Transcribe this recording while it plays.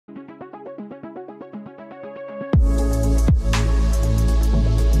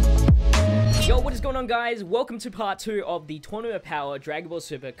Yo, what is going on, guys? Welcome to part 2 of the Tournament of Power Dragon Ball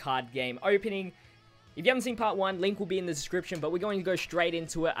Super card game opening. If you haven't seen part 1, link will be in the description, but we're going to go straight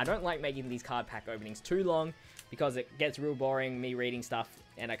into it. I don't like making these card pack openings too long because it gets real boring, me reading stuff,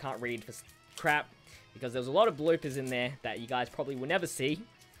 and I can't read for crap because there's a lot of bloopers in there that you guys probably will never see.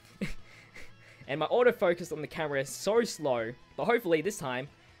 And my autofocus on the camera is so slow, but hopefully this time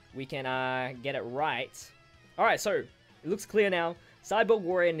we can get it right. Alright, so it looks clear now. Cyborg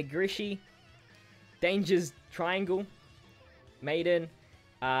Warrior Nigirishi, Danger's Triangle, Maiden,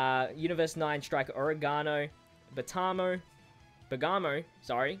 Universe 9 Striker Oregano, Bagamo,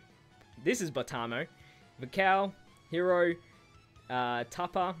 sorry, this is Batamo, Vikal, Hero,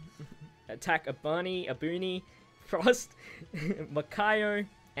 Tapa, Attack Abuni, Frost, Makayo,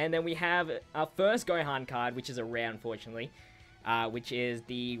 and then we have our first Gohan card, which is a rare, unfortunately, which is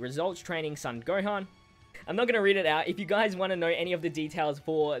the Results Training Son Gohan. I'm not going to read it out. If you guys want to know any of the details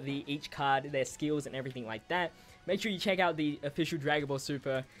for each card, their skills and everything like that, make sure you check out the official Dragon Ball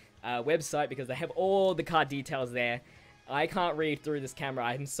Super website because they have all the card details there. I can't read through this camera.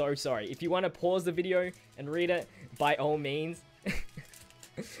 I'm so sorry. If you want to pause the video and read it, by all means.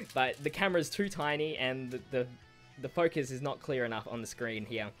 But the camera is too tiny and the focus is not clear enough on the screen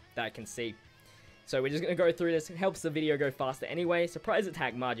here that I can see. So we're just going to go through this. It helps the video go faster anyway. Surprise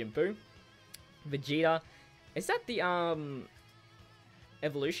Attack Majin Buu. Vegeta. Is that the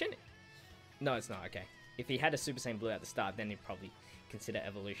evolution? No, it's not. Okay. If he had a Super Saiyan Blue at the start, then he'd probably consider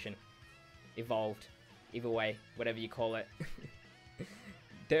evolution. Evolved. Either way, whatever you call it.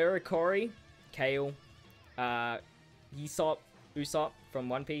 Derikori, Kale, Usopp from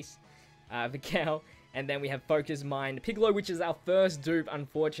One Piece, Vikal, and then we have Focus Mind Piccolo, which is our first dupe,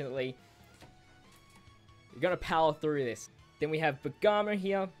 unfortunately. We're gonna power through this. Then we have Bagamo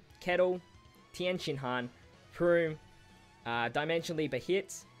here, Kettle, Tien Shinhan, Prume, Dimension Leaper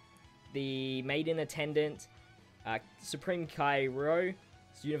Hit, the Maiden Attendant, Supreme Kairo,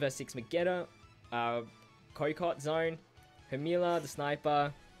 Universe 6 Magetta, Kokot Zone, Hermila, the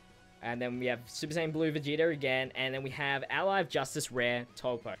Sniper, and then we have Super Saiyan Blue Vegeta again, and then we have Allied Justice Rare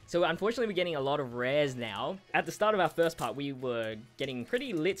Topo. So unfortunately we're getting a lot of rares now. At the start of our first part we were getting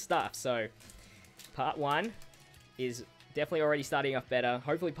pretty lit stuff, so part 1 is definitely already starting off better.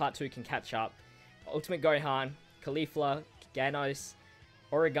 Hopefully part 2 can catch up. Ultimate Gohan, Caulifla, Ganos,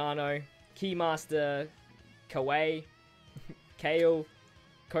 Oregano, Keymaster, Kawaii, Kale,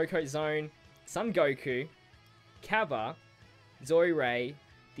 Coco Zone, Son Goku, Kaba, Zoirei,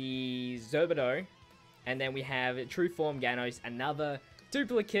 the Zerbido, and then we have True Form Ganos, another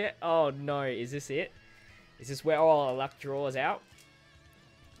duplicate. Oh no, is this it? Is this where all our luck draws out?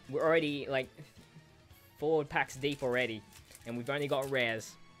 We're already like 4 packs deep already, and we've only got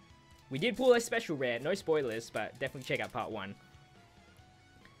rares. We did pull a special rare, no spoilers, but definitely check out part 1.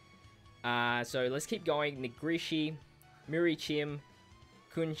 So let's keep going. Nigirishi, Murichim,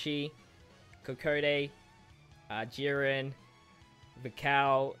 Kunchi, Kokode, Jiren,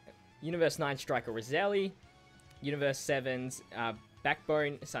 Vikal, Universe 9 Striker Roselli, Universe 7's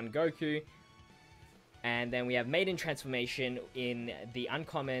Backbone Son Goku, and then we have Maiden Transformation in the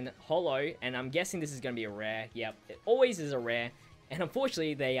Uncommon Holo, and I'm guessing this is going to be a rare. Yep, it always is a rare. And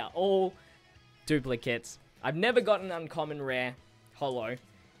unfortunately, they are all duplicates. I've never gotten an uncommon rare holo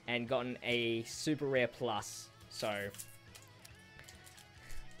and gotten a super rare plus. So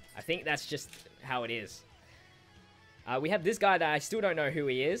I think that's just how it is. We have this guy that I still don't know who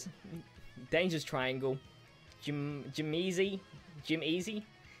he is. Danger's Triangle. Jim Easy.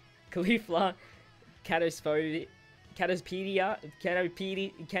 Caulifla. Catospedia. Catopedia.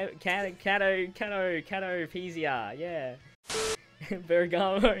 Yeah.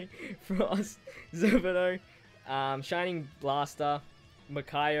 Bergamo, Frost, Zerbido, Shining Blaster,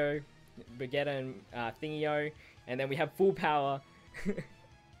 Makayo, Brigetta, and Thingio, and then we have Full Power,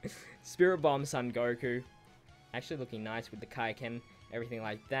 Spirit Bomb Son Goku, actually looking nice with the Kaioken, everything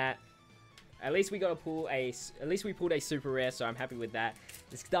like that. At least we pulled a super rare, so I'm happy with that.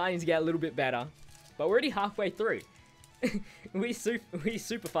 It's starting to get a little bit better, but we're already halfway through. we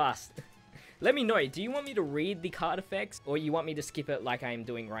super fast. Let me know, do you want me to read the card effects, or you want me to skip it like I am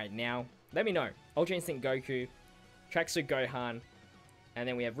doing right now? Let me know. Ultra Instinct Goku, Tracksuit Gohan, and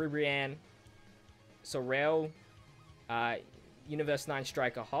then we have Rubrian, Sorel, Universe 9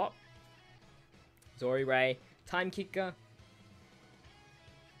 Striker Hop, Zoirei, Time Kicker,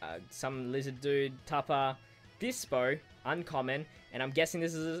 some Lizard Dude, Tapa, Dispo, Uncommon, and I'm guessing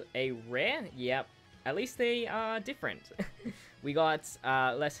this is a rare? Yep. At least they are different. We got,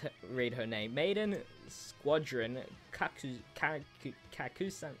 let's read her name. Maiden Squadron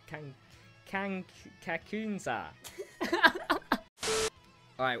Kakunsa.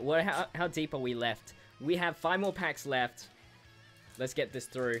 Alright, how deep are we left? We have 5 more packs left. Let's get this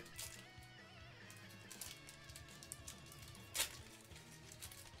through.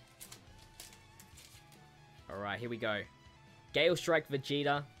 Alright, here we go. Gale Strike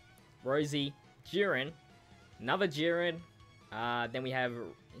Vegeta, Rosie, Jiren, another Jiren. Then we have...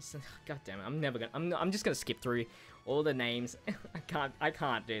 God damn it, I'm never gonna... I'm just gonna skip through all the names. I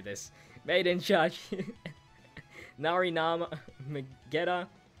can't do this. Maiden Charge, Narinama, Megeta,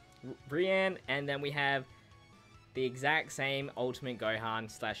 Brienne, and then we have the exact same Ultimate Gohan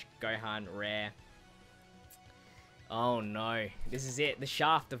 / Gohan Rare. Oh no, this is it. The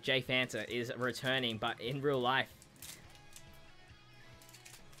shaft of JPhanta is returning, but in real life.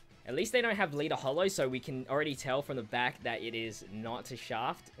 At least they don't have Leader Hollow, so we can already tell from the back that it is not a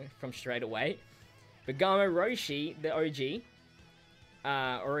shaft from straight away. Bergamo Roshi, the OG.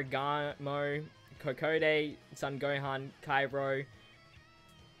 Origamo, Kokode, Son Gohan, Kairo,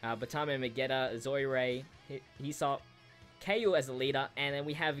 Batame Megeta, Zoirei, Hisop, Kale as the leader, and then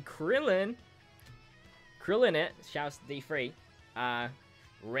we have Krillin. Krillin shouts D3,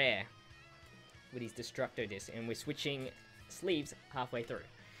 rare, with his Destructo Disc, and we're switching sleeves halfway through.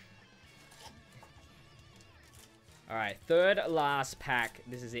 Alright, third last pack.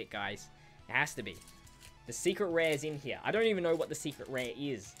 This is it, guys. It has to be. The secret rare is in here. I don't even know what the secret rare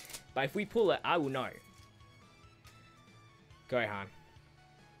is, but if we pull it, I will know. Gohan,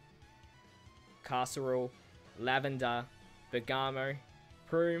 Casserole, Lavender, Bergamo,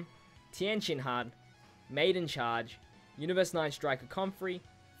 Prune, Tianshinhan, Maiden Charge, Universe 9 Striker Comfrey,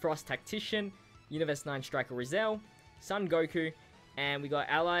 Frost Tactician, Universe 9 Striker Rizal, Son Goku, and we got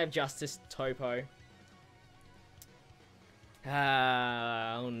Ally of Justice Topo.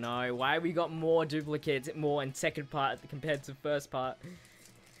 Oh no, why we got more duplicates, more in second part compared to first part?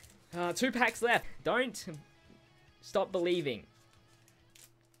 2 packs left. Don't stop believing.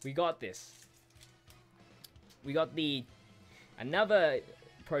 We got this. We got another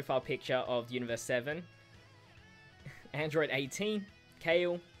profile picture of Universe 7. Android 18,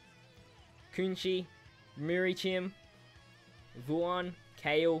 Kale, Kunchi, Murichim, Vuon,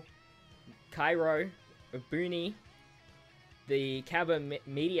 Kale, Cairo, Ubuni, the Kaba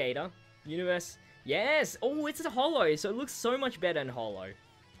Mediator, Universe. Yes! Oh, it's a holo, so it looks so much better in holo.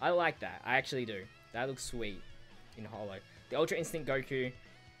 I like that. I actually do. That looks sweet in holo. The Ultra Instinct Goku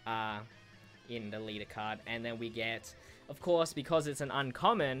in the leader card. And then we get, of course, because it's an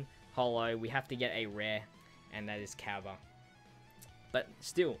uncommon holo, we have to get a rare, and that is Kaba. But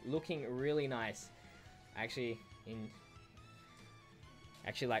still, looking really nice. I actually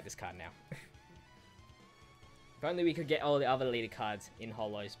like this card now. If only we could get all the other leader cards in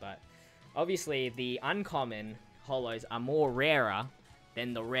holos, but obviously the uncommon holos are more rarer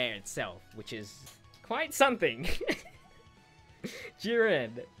than the rare itself, which is quite something. Jiren,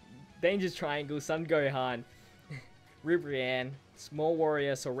 Dangerous Triangle, Son Gohan, Ribrianne, Small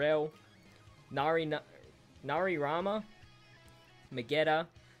Warrior Sorel, Narirama, Megeta,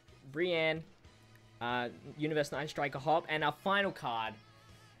 Brienne, Universe 9 Striker Hop, and our final card.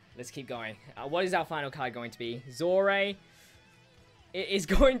 Let's keep going. What is our final card going to be? Zorei. It is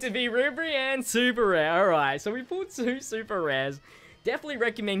going to be Ribrianne Super Rare. Alright, so we pulled 2 Super Rares. Definitely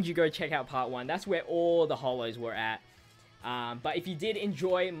recommend you go check out part 1. That's where all the holos were at. But if you did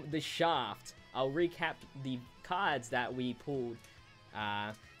enjoy the shaft, I'll recap the cards that we pulled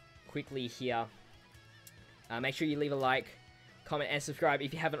quickly here. Make sure you leave a like, comment, and subscribe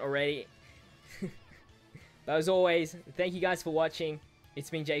if you haven't already. But as always, thank you guys for watching. It's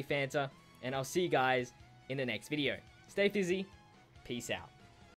been JPhanta, and I'll see you guys in the next video. Stay fizzy. Peace out.